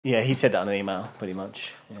Yeah, he said that on an email, pretty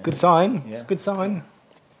much. Yeah. Good sign. Yeah. It's a good sign.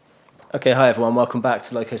 Okay, hi everyone, welcome back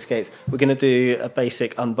to LocoSkates. We're going to do a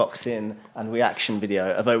basic unboxing and reaction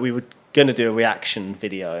video. Although we were going to do a reaction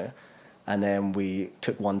video, and then we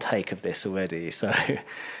took one take of this already. So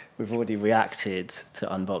we've already reacted to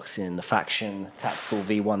unboxing the Faction Tactical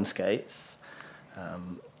V.1 Skates.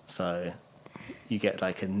 So you get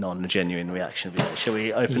like a non-genuine reaction video. Shall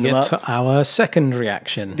we open them up? To our second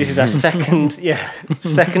reaction. This is our second,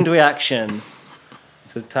 second reaction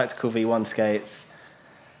to Tactical V.1 Skates.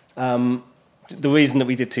 The reason that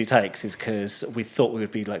we did two takes is because we thought we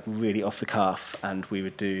would be like really off the cuff, and we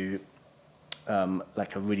would do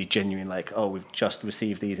like a really genuine, like, oh, we've just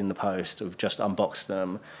received these in the post, we've just unboxed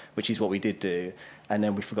them, which is what we did do, and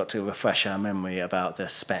then we forgot to refresh our memory about the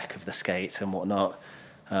spec of the skate and whatnot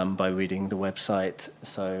by reading the website.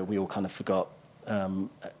 So we all kind of forgot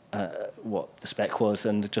what the spec was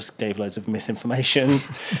and just gave loads of misinformation,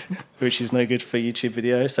 which is no good for a YouTube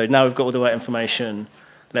video. So now we've got all the right information.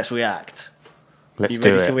 Let's react. Let's do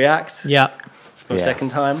it. You ready to react? Yeah. For a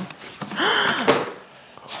second time.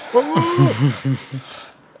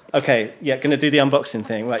 Okay, yeah, going to do the unboxing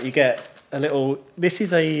thing. Right, you get a little... This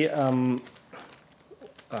is a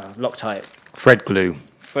Loctite. Thread glue.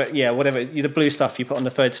 Yeah, whatever. The blue stuff you put on the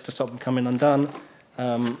threads to stop them coming undone.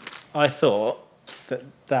 I thought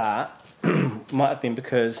that might have been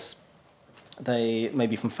because they,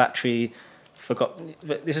 maybe from factory... forgot.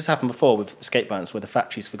 This has happened before with skate brands where the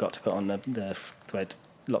factories forgot to put on the thread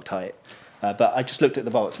Loctite, but I just looked at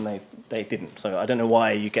the bolts and they didn't. So I don't know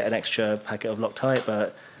why you get an extra packet of Loctite,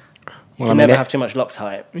 but you can never have too much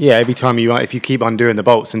Loctite. Yeah, every time if you keep undoing the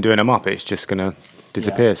bolts and doing them up, it's just gonna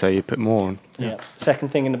disappear. Yeah. So you put more on. Yeah. Second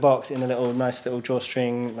thing in the box, in a nice little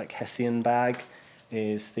drawstring like Hessian bag,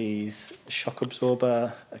 is these shock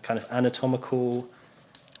absorber, a kind of anatomical.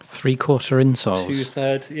 3/4 insoles.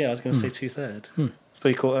 2/3, yeah, I was going to say 2/3.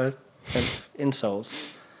 3/4 insoles,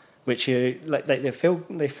 which you like. They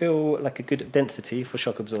feel like a good density for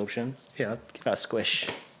shock absorption. Yeah, give that a squish.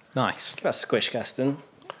 Nice. Give that a squish, Gaston.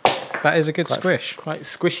 That is a good squish. Quite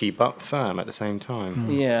squishy but firm at the same time.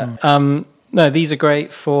 Yeah. No, these are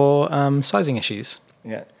great for sizing issues.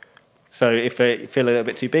 Yeah. So if you feel a little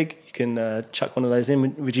bit too big, you can chuck one of those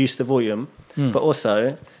in, reduce the volume, but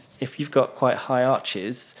also, if you've got quite high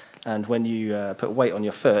arches, and when you put weight on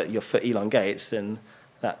your foot elongates, then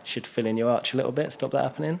that should fill in your arch a little bit, stop that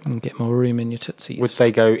happening. And get more room in your tootsies. Would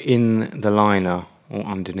they go in the liner or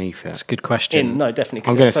underneath it? That's a good question. No, definitely.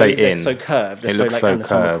 I'm going to say in. They're so curved. They're so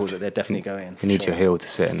anatomical curved that they're definitely go in. You need your heel to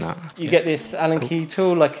sit in that. You get this Allen key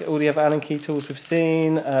tool, like all the other Allen key tools we've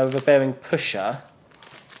seen, with a bearing pusher.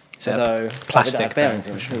 So plastic bearings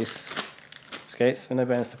in these skates. So no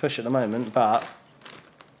bearings to push at the moment, but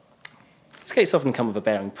skates often come with a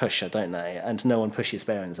bearing pusher, don't they? And no one pushes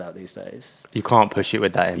bearings out these days. You can't push it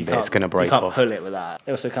with that in, but it's going to break off. You can't pull it with that.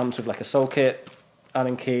 It also comes with like a sole kit,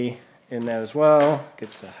 Allen key in there as well.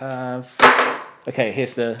 Good to have. Okay,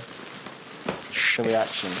 here's the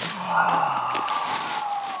reaction.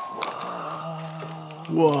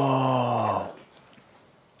 Whoa.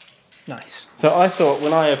 Nice. So I thought,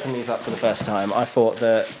 when I opened these up for the first time, I thought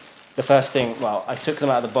that the first thing, well, I took them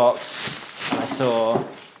out of the box, and I saw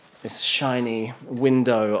this shiny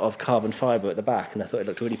window of carbon fibre at the back, and I thought it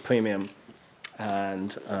looked really premium,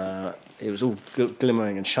 and it was all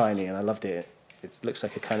glimmering and shiny, and I loved it. It looks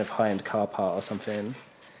like a kind of high-end car part or something.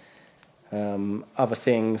 Other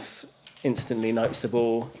things instantly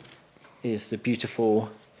noticeable is the beautiful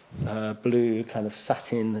blue kind of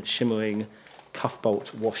satin shimmering cuff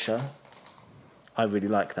bolt washer. I really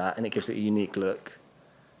like that, and it gives it a unique look.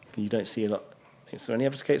 You don't see a lot. Is there any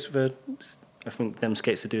other skates with a... I think them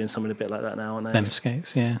skates are doing something a bit like that now, aren't they? Them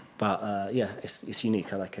skates, yeah. But yeah, it's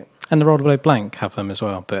unique. I like it. And the Rollerblade Blank have them as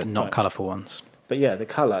well, but not colourful ones. But yeah, the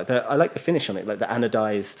colour. I like the finish on it, like the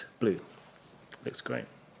anodised blue. Looks great.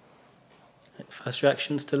 First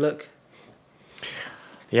reactions to look?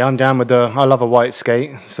 Yeah, I'm down with I love a white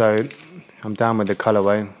skate, so I'm down with the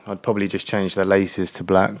colourway. I'd probably just change the laces to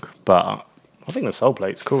black, but I think the sole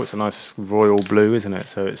plate's cool. It's a nice royal blue, isn't it?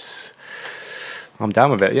 So I'm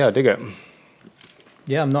down with it. Yeah, I dig it.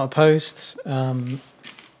 Yeah, I'm not opposed. I'm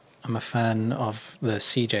a fan of the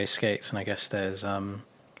CJ skates, and I guess there's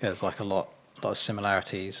like a lot of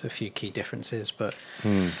similarities, a few key differences, but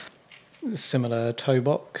similar toe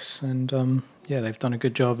box, and yeah, they've done a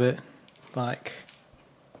good job at like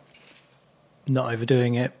not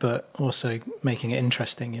overdoing it, but also making it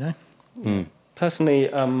interesting, you know. Personally,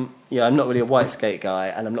 yeah, I'm not really a white skate guy,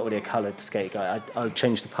 and I'm not really a coloured skate guy. I would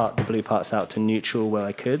change the blue parts out to neutral where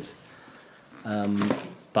I could.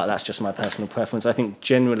 But that's just my personal preference. I think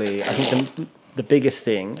generally, the biggest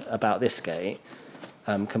thing about this skate,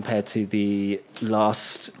 compared to the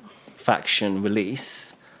last Faction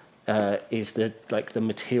release, is the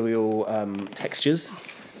material textures.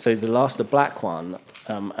 So the black one,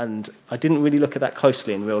 and I didn't really look at that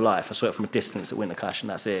closely in real life. I saw it from a distance at Winter Clash, and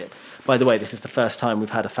that's it. By the way, this is the first time we've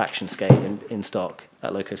had a Faction skate in stock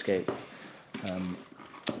at LocoSkates.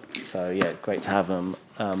 So yeah, great to have them.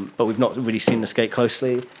 But we've not really seen the skate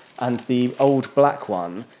closely. And the old black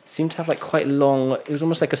one seemed to have like quite long. It was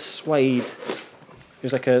almost like a suede. It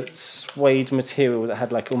was like a suede material that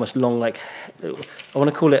had like almost long, like, I want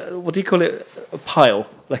to call it, what do you call it? A pile,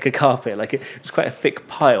 like a carpet. Like it was quite a thick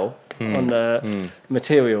pile on the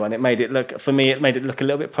material, and it made it look, for me, it made it look a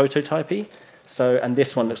little bit prototypey. So, and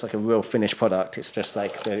this one looks like a real finished product. It's just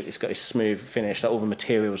like, it's got a smooth finish. Like all the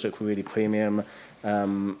materials look really premium,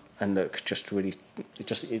 and look just really, it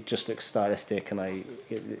just looks stylistic. And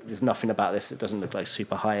there's nothing about this that doesn't look like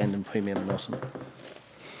super high end and premium and awesome.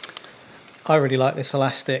 I really like this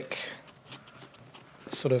elastic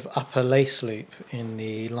sort of upper lace loop in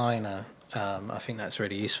the liner. I think that's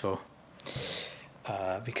really useful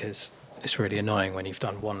because it's really annoying when you've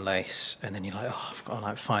done one lace and then you're like, oh, I've got to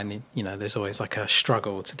like find the, there's always like a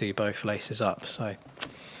struggle to do both laces up. So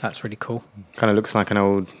that's really cool. Kind of looks like an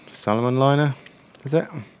old Salomon liner, is it?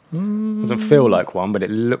 Doesn't feel like one, but it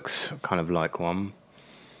looks kind of like one.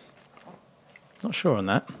 Not sure on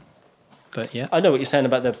that. But yeah, I know what you're saying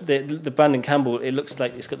about the Brandon Campbell. It looks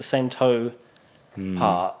like it's got the same toe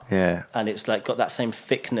part, yeah, and it's like got that same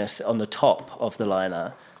thickness on the top of the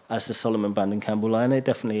liner as the Solomon Brandon Campbell liner.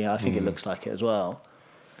 Definitely, I think it looks like it as well.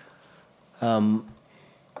 So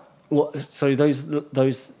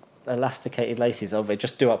those elasticated laces, they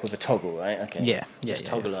just do up with a toggle, right? Okay. Yeah, Just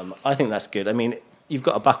toggle them. I think that's good. I mean, you've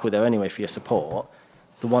got a buckle there anyway for your support.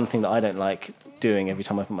 The one thing that I don't like doing every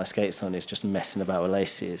time I put my skates on is just messing about with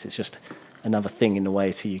laces. It's just another thing in the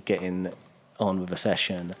way to you getting on with a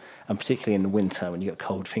session, and particularly in the winter when you get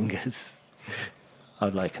cold fingers.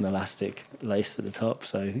 I'd like an elastic lace at the top.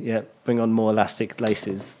 So yeah, bring on more elastic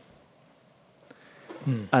laces.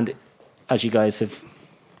 And as you guys have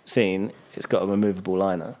seen, it's got a removable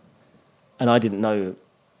liner. And I didn't know,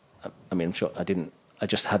 I mean, I'm sure I didn't, I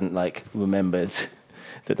just hadn't like remembered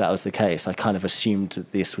that was the case. I kind of assumed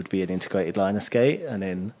that this would be an integrated liner skate, and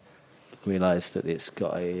then realised that it's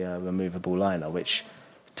got a removable liner, which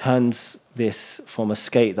turns this from a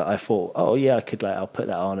skate that I thought, oh yeah, I could I'll put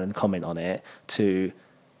that on and comment on it, to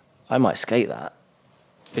I might skate that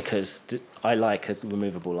because I like a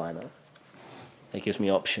removable liner. It gives me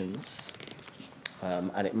options,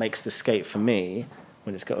 and it makes the skate for me,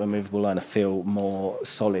 when it's got a removable liner, feel more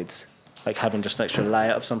solid. Like having just an extra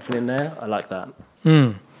layer of something in there. I like that.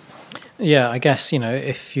 Yeah, I guess,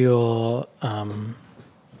 if you're,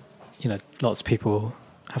 lots of people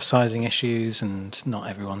have sizing issues and not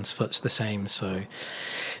everyone's foot's the same. So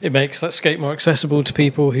it makes that skate more accessible to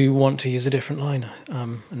people who want to use a different liner.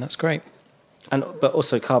 And that's great. But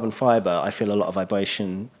also carbon fibre, I feel a lot of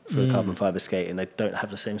vibration for a carbon fibre skate, and they don't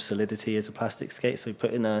have the same solidity as a plastic skate. So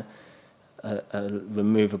putting a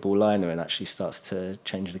removable liner in actually starts to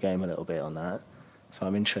change the game a little bit on that. So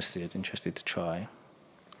I'm interested to try.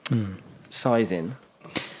 Sizing.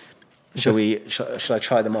 Shall I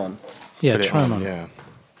try them on? Yeah, try them on.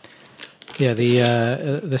 Yeah,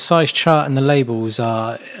 the size chart and the labels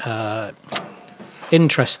are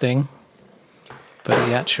interesting, but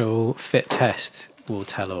the actual fit test will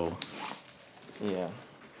tell all. Yeah.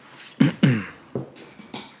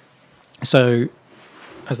 So,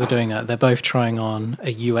 as they're doing that, they're both trying on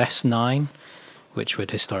a US 9, which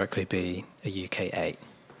would historically be a UK 8.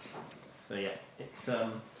 So yeah, it's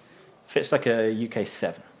fits like a UK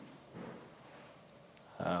 7.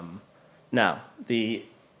 Now, the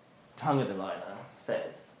tongue of the liner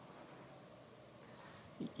says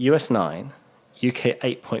US 9, UK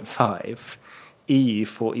 8.5, EU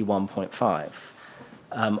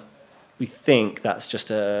 41.5. We think that's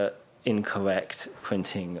just a incorrect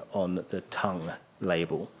printing on the tongue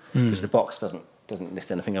label, because the box doesn't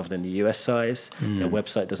list anything other than the US size. Their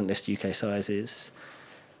website doesn't list UK sizes.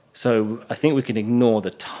 So I think we can ignore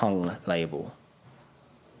the tongue label.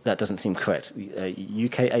 That doesn't seem correct.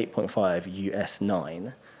 UK 8.5, US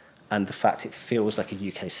 9, and the fact it feels like a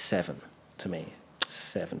UK 7 to me,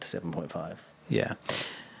 7 to 7.5. Yeah.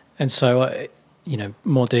 And so,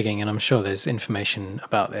 more digging, and I'm sure there's information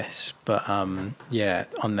about this, but yeah,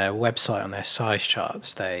 on their website, on their size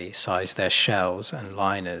charts, they size their shells and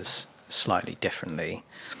liners slightly differently.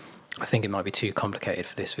 I think it might be too complicated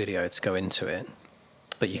for this video to go into it,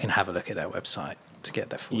 but you can have a look at their website to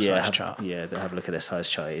get their full size chart. Yeah, have a look at their size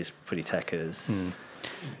chart. It's pretty techers.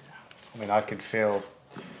 I mean, I could feel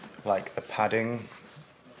like the padding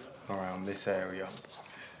around this area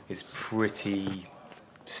is pretty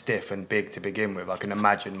stiff and big to begin with. I can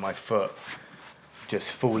imagine my foot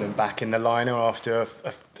just falling back in the liner after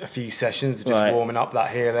a few sessions, just warming up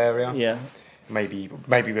that heel area. Yeah. Maybe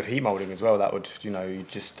with heat molding as well, that would, you know, you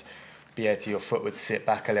just be able to, your foot would sit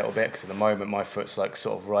back a little bit, because at the moment my foot's like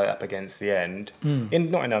sort of right up against the end,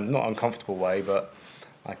 not in a not uncomfortable way, but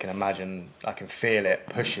I can imagine, I can feel it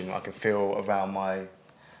pushing. I can feel around my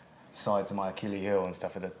sides of my Achilles heel and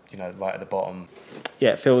stuff at the, you know, right at the bottom.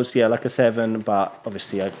 Yeah, it feels like a 7, but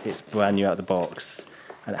obviously it's brand new out of the box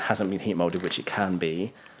and it hasn't been heat molded, which it can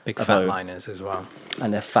be. Big fat liners as well.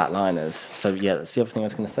 And they're fat liners. So yeah, that's the other thing I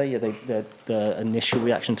was going to say. Yeah, the initial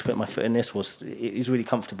reaction to put my foot in this was it is really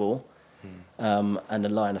comfortable, and the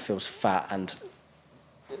liner feels fat and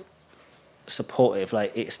supportive.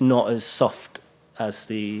 Like, it's not as soft as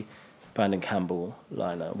the Brandon Campbell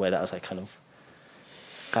liner, where that was like kind of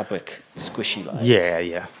fabric squishy like.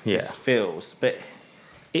 Yeah. It feels, but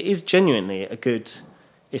it is genuinely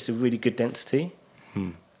it's a really good density.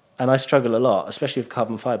 And I struggle a lot, especially with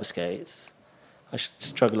carbon fibre skates. I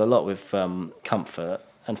struggle a lot with comfort.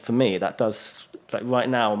 And for me, that does, like right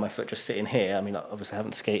now, my foot just sitting here, I mean, obviously I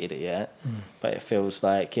haven't skated it yet, but it feels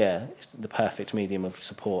like, it's the perfect medium of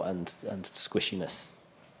support and squishiness.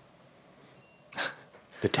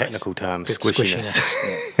 The technical term, Good squishiness.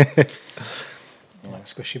 I like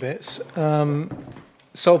squishy bits.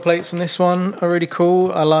 Sole plates on this one are really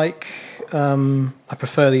cool. I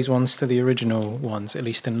prefer these ones to the original ones, at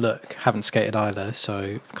least in look. Haven't skated either,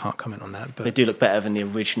 so can't comment on that. But they do look better than the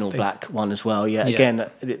original black one as well. Yeah,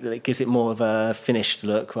 again, it gives it more of a finished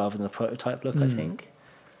look rather than a prototype look, I think.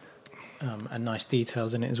 And nice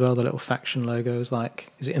details in it as well. The little Faction logo is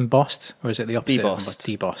like, is it embossed or is it the opposite?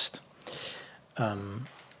 Debossed.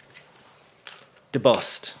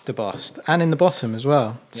 Debossed. And in the bottom as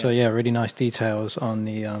well. So yeah, really nice details on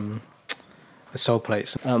the sole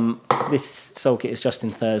plates. This sole kit is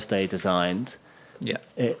Justin Thursday designed. Yeah.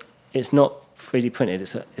 It's not 3D printed.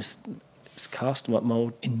 It's cast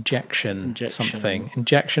mold. Injection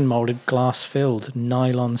molded glass filled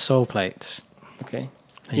nylon sole plates. Okay.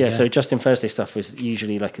 Yeah. So Justin Thursday stuff is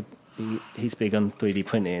usually like he's big on 3D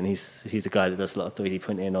printing. And he's a guy that does a lot of 3D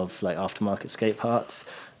printing of like aftermarket skate parts.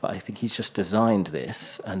 But I think he's just designed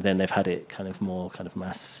this, and then they've had it kind of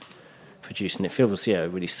mass produced, and it feels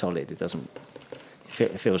really solid. It doesn't.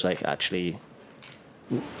 It feels like actually.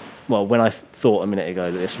 Well, when I thought a minute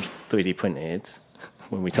ago that this was 3D printed,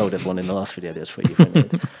 when we told everyone in the last video that it was 3D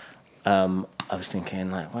printed, I was thinking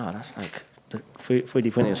like, wow, that's like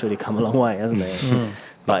 3D printing has really come a long way, hasn't it?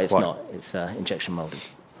 But it's not. It's injection molded.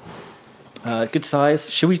 Good size.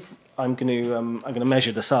 Should we? I'm gonna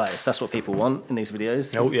measure the size. That's what people want in these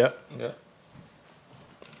videos. Oh yeah.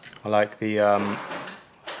 I like the.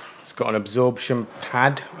 It's got an absorption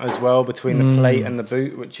pad as well between the plate and the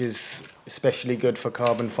boot, which is especially good for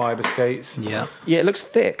carbon fibre skates. Yeah. Yeah, it looks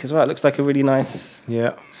thick as well. It looks like a really nice,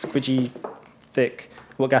 squidgy, thick.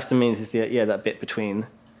 What Gaston means is that bit between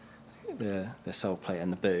the sole plate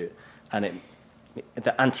and the boot, and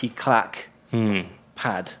the anti-clack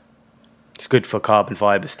pad. It's good for carbon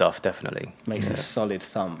fibre stuff, definitely. Makes a solid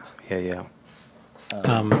thump. Yeah.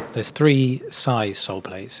 There's 3 size sole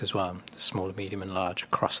plates as well, small, medium and large,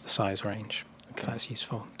 across the size range. Okay. That's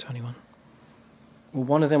useful to anyone. Well,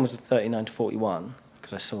 one of them was a 39 to 41,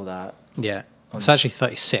 because I saw that. Yeah, it's actually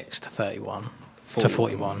 36 to 31 to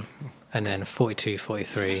 41, and then 42,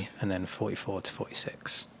 43, and then 44 to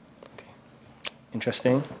 46. Okay.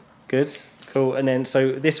 Interesting. Good. Cool. And then,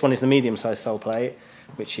 so this one is the medium-sized sole plate,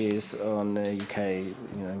 which is on the UK,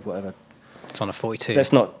 whatever. It's on a 42.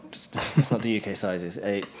 That's not the UK sizes.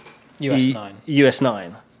 US 9. US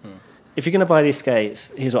 9. If you're going to buy these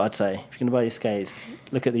skates, here's what I'd say. If you're going to buy these skates,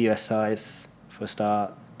 look at the US size for a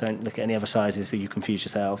start. Don't look at any other sizes that you confuse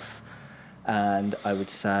yourself. And I would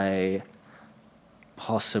say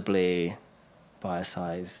possibly buy a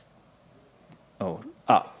size,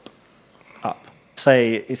 up.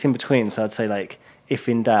 Say it's in between, so I'd say like, if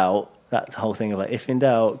in doubt, that whole thing of like, if in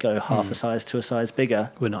doubt, go half a size to a size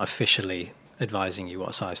bigger. We're not officially advising you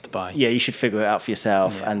what size to buy. Yeah, you should figure it out for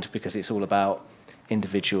yourself, and because it's all about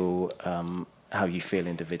individual, how you feel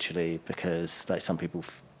individually, because like some people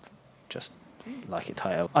just like it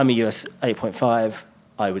tighter. I'm a US 8.5.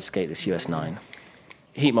 I would skate this US 9.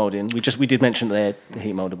 Heat molding. We did mention they're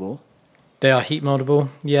heat moldable. They are heat moldable.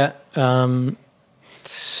 Yeah.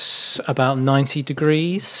 It's about 90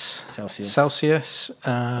 degrees Celsius.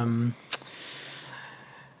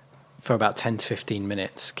 For about 10 to 15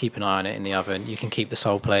 minutes. Keep an eye on it in the oven. You can keep the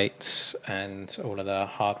sole plates and all of the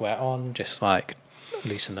hardware on, just like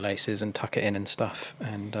loosen the laces and tuck it in and stuff.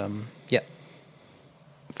 And yeah,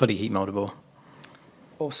 fully heat moldable.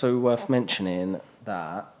 Also worth mentioning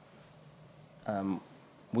that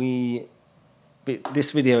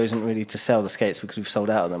this video isn't really to sell the skates because we've sold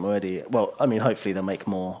out of them already. Well, I mean, hopefully they'll make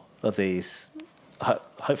more of these,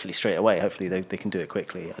 hopefully straight away. Hopefully they can do it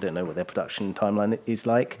quickly. I don't know what their production timeline is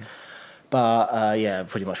like. But yeah,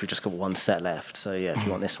 pretty much we've just got one set left. So yeah, if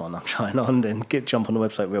you want this one, I'm trying on, then jump on the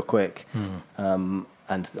website real quick. And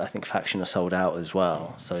I think Faction are sold out as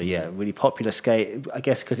well. So yeah, really popular skate. I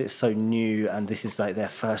guess because it's so new and this is like their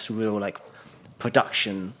first real like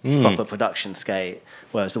production, proper production skate,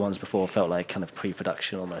 whereas the ones before felt like kind of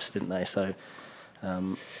pre-production almost, didn't they? So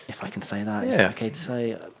if I can say that, is that okay to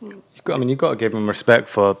say? You've got to give them respect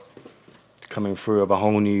for coming through of a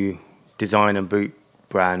whole new design and boot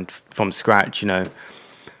brand from scratch. You know,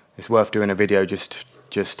 it's worth doing a video just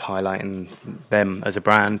highlighting them as a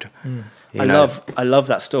brand. I love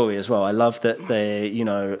that story as well. I love that they, you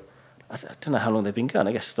know, I don't know how long they've been going.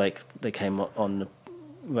 I guess like they came on the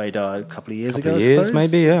radar a couple of years ago.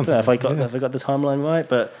 Maybe, yeah. I don't know if I got the timeline right,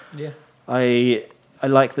 but yeah, I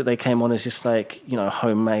like that they came on as just like, you know,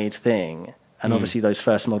 homemade thing. And obviously those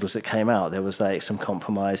first models that came out, there was like some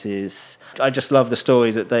compromises. I just love the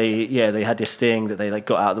story that they had this thing that they like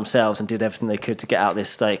got out themselves and did everything they could to get out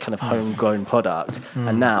this like kind of homegrown product.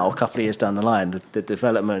 And now a couple of years down the line, the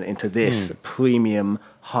development into this premium,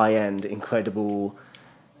 high-end, incredible,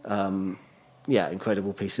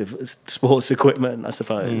 incredible piece of sports equipment, I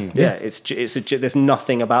suppose. There's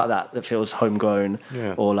nothing about that feels homegrown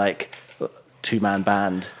or like two-man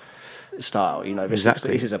band style, you know. This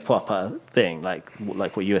is a proper thing, like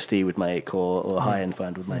what USD would make or a high-end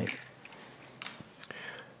brand would make.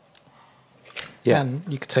 Yeah, and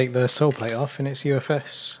you could take the sole plate off and it's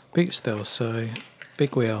UFS boot still, so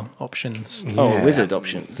big wheel options. Oh, Wizard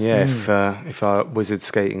options. Yeah, if our Wizard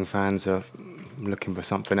skating fans are looking for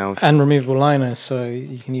something else. And removable liner, so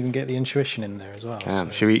you can even get the intuition in there as well.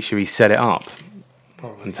 So Should we set it up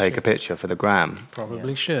probably and take a picture for the gram?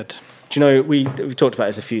 Probably should. Do you know, we've talked about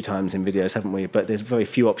this a few times in videos, haven't we? But there's very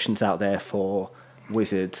few options out there for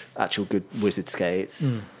actual good Wizard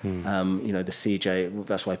skates. You know, the CJ,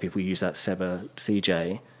 that's why people use that Seba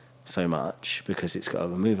CJ so much, because it's got a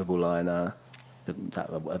removable liner,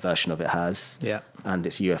 a version of it has, and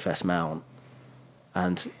it's UFS mount.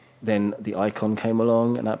 And then the Icon came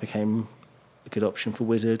along, and that became a good option for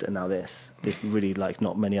Wizard, and now this. There's really like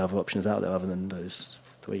not many other options out there other than those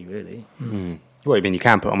three, really. Well, I mean, you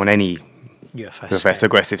can put them on any UFS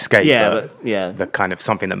aggressive skate, but the kind of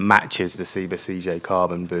something that matches the Seba CJ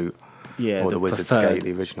carbon boot, or the Wizard skate,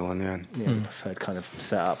 the original one, the preferred kind of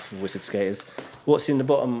setup for Wizard skaters. What's in the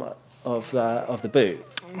bottom of the boot?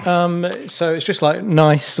 So it's just like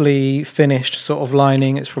nicely finished sort of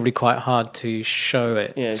lining. It's probably quite hard to show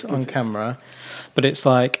it on camera, but it's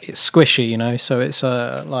like it's squishy, you know. So it's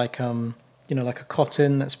like you know, like a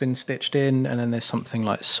cotton that's been stitched in, and then there's something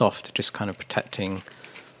like soft, just kind of protecting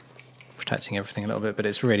everything a little bit. But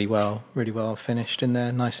it's really well finished in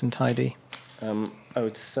there, nice and tidy. I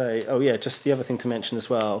would say, just the other thing to mention as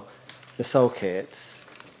well, the sole kits.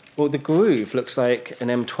 Well, the groove looks like an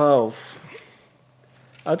M12.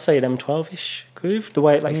 I'd say an M12-ish groove. The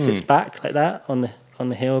way it like sits back like that on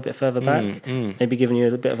the heel a bit further back, maybe giving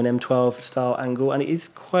you a bit of an M12 style angle, and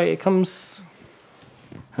it comes.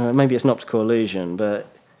 Maybe it's an optical illusion, but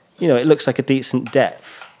you know, it looks like a decent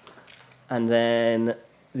depth. And then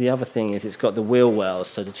the other thing is it's got the wheel wells,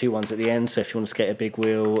 so the two ones at the end. So if you want to skate a big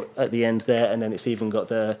wheel at the end there, and then it's even got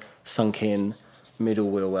the sunk-in middle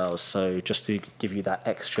wheel wells. So just to give you that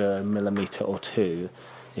extra millimeter or two,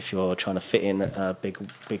 if you're trying to fit in a big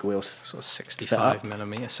wheel, sort of 65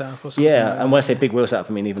 millimeter setup or something. Yeah, like and when I say big wheel setup,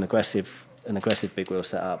 I mean even an aggressive big wheel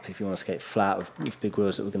setup. If you want to skate flat with big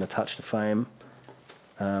wheels that were going to touch the frame.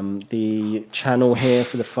 The channel here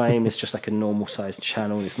for the frame is just like a normal sized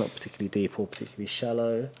channel. It's not particularly deep or particularly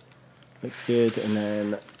shallow. Looks good. And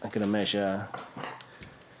then I'm going to measure.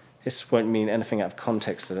 This won't mean anything out of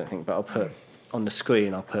context, I don't think, but I'll put on the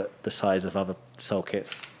screen, I'll put the size of other sole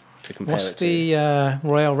kits to compare What's the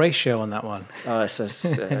Royale ratio on that one? Oh, it's a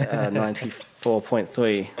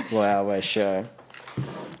 94.3 Royale ratio.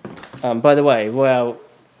 By the way, Royale,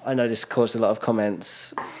 I know this caused a lot of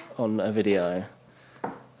comments on a video.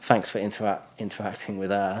 Thanks for interacting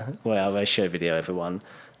with our Royale ratio video, everyone.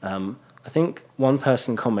 I think one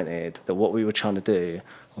person commented that what we were trying to do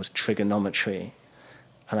was trigonometry.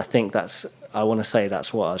 And I think I want to say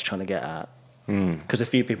that's what I was trying to get at. Because a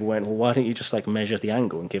few people went, well, why don't you just like measure the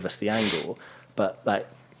angle and give us the angle? But like,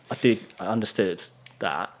 I understood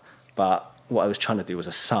that. But what I was trying to do was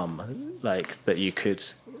a sum, like that you could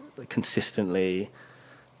consistently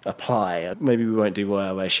apply. Maybe we won't do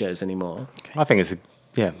Royale ratios anymore. I think it's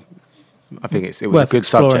it was Worth a good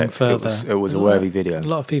exploring subject. further. It was a worthy video. A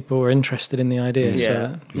lot of people were interested in the idea. Yeah,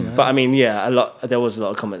 So, you know, but I mean, there was a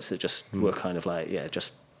lot of comments that just were kind of like,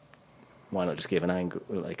 just why not just give an angle,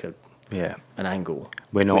 like an angle?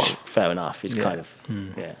 We're not. Which, fair enough. It's kind of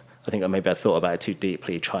I think maybe I thought about it too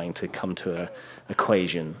deeply, trying to come to a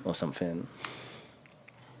equation or something.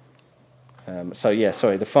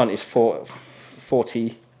 The front is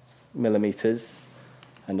 40 millimeters,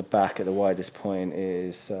 and the back at the widest point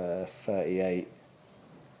is 38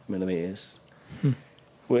 millimeters,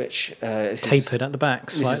 which is tapered at the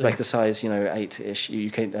back slightly. This is like the size, 8-ish,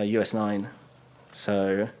 US 9.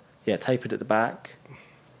 So tapered at the back,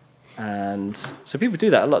 and so people do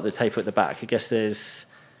that a lot. They taper at the back. I guess there's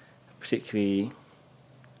a particularly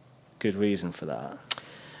good reason for that.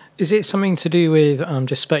 Is it something to do with, I'm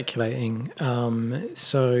just speculating,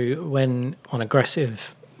 so when on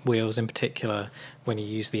aggressive wheels in particular, when you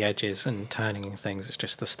use the edges and turning and things, it's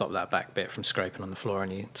just to stop that back bit from scraping on the floor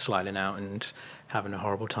and you sliding out and having a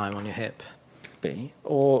horrible time on your hip?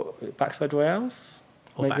 Or backside rails?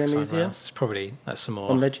 Or backside rails. That's some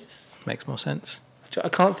more... On ledges? Makes more sense. I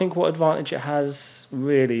can't think what advantage it has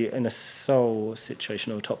really in a sole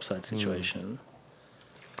situation or a topside situation.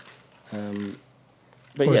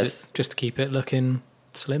 But or yes, is it just to keep it looking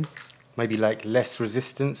slim? Maybe like less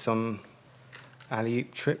resistance on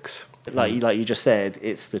alley-oop tricks. Like you just said,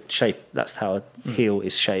 it's the shape. That's how a heel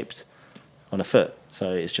is shaped on a foot.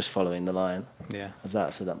 So it's just following the line of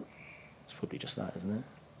that. So that's probably just that, isn't it?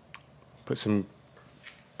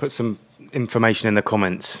 Put some information in the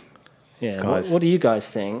comments. Yeah. Guys. What do you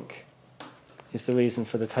guys think is the reason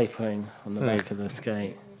for the tapering on the back of the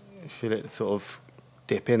skate? I feel it sort of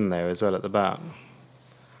dip in there as well at the back.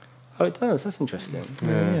 Oh, it does. That's interesting.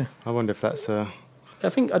 Yeah. I wonder if that's a... I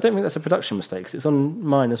don't think that's a production mistake, 'cause it's on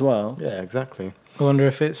mine as well. Yeah, exactly. I wonder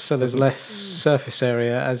if it's so there's less surface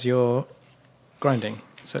area as you're grinding,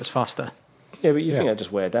 so it's faster. Yeah, but you think that'd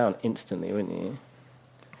just wear down instantly, wouldn't you?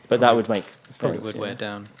 But that would make sense. Probably would wear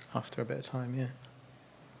down after a bit of time, yeah.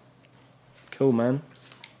 Cool, man.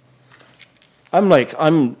 I'm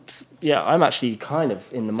actually kind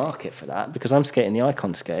of in the market for that because I'm skating the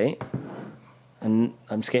Icon skate, and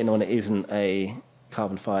I'm skating the one that isn't a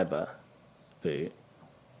carbon fiber boot.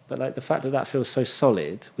 But like the fact that feels so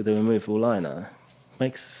solid with a removable liner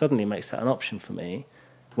suddenly makes that an option for me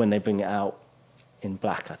when they bring it out in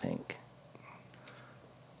black, I think.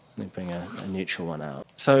 They bring a neutral one out.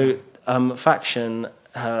 So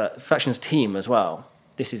Faction's team as well.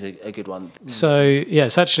 This is a good one. So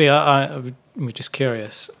it's actually I'm just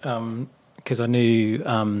curious because I knew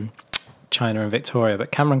China and Victoria,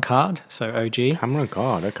 but Cameron Card, so OG. Cameron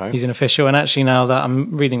Card, okay. He's an official, and actually now that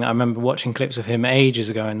I'm reading that, I remember watching clips of him ages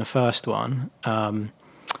ago in the first one.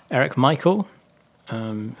 Eric Michael,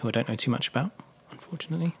 who I don't know too much about,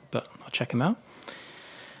 unfortunately, but I'll check him out.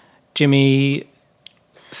 Jimmy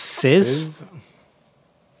Sizz.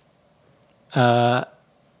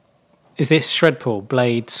 Is this Shredpool,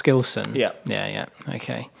 Blade, Skilson? Yeah. Yeah,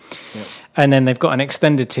 okay. Yeah. And then they've got an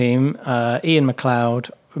extended team, Ian McLeod,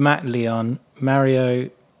 Matt Leon, Mario,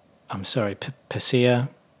 Pasia,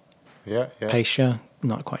 Pacia,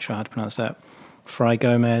 not quite sure how to pronounce that, Fry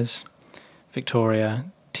Gomez, Victoria,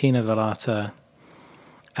 Tina Velata,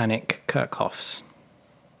 Annick Kirchhoffs.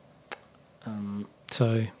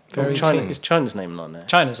 So very is China's name on there?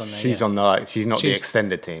 China's on there. She's on the she's not the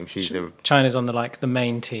extended team. China's on the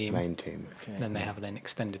main team. Main team. Okay. And then they have an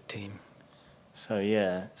extended team. So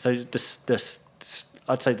I'd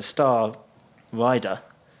say the star rider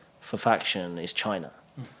for Faction is China.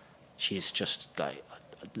 She's just like,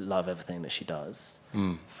 I love everything that she does.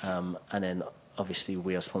 And then obviously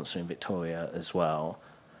we are sponsoring Victoria as well.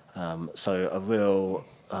 So a real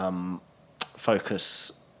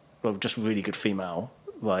focus, just really good female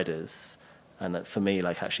riders. And for me,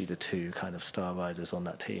 actually the two kind of star riders on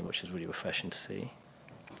that team, which is really refreshing to see.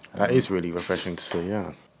 That is really refreshing to see,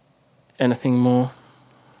 yeah. Anything more?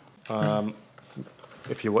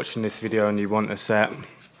 If you're watching this video and you want a set,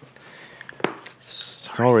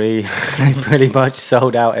 sorry, they pretty much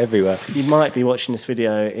sold out everywhere. You might be watching this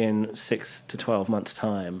video in 6 to 12 months'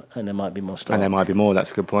 time, and there might be more stock. And there might be more,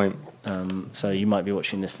 that's a good point. So you might be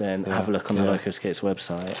watching this then. Have a look on the LocoSkates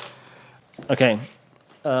website. Okay.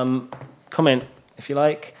 Comment if you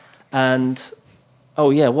like. And,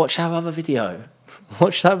 watch our other video.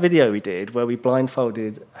 Watch that video we did where we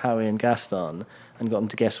blindfolded Harry and Gaston and got them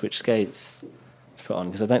to guess which skates to put on,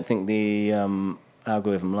 because I don't think the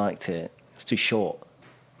algorithm liked it. It's too short.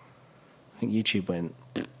 I think YouTube went,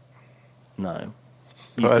 no.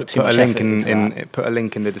 Put a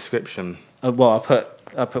link in the description. Well, I'll put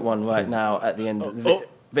I'll put one right now at the end of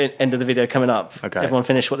the end of the video coming up. Okay. Everyone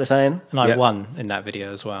finish what they're saying? And I Yep. won in that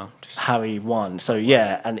video as well. Just, Harry won. So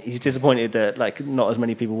yeah, and he's disappointed that like not as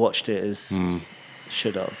many people watched it as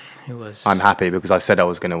should have. it was I'm happy because I said I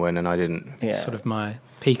was going to win and I didn't. Yeah. sort of my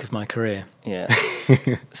peak of my career. Yeah.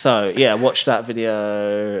 So yeah, watch that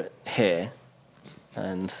video here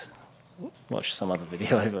and watch some other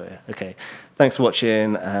video over here. Okay. Thanks for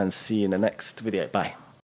watching and see you in the next video. Bye.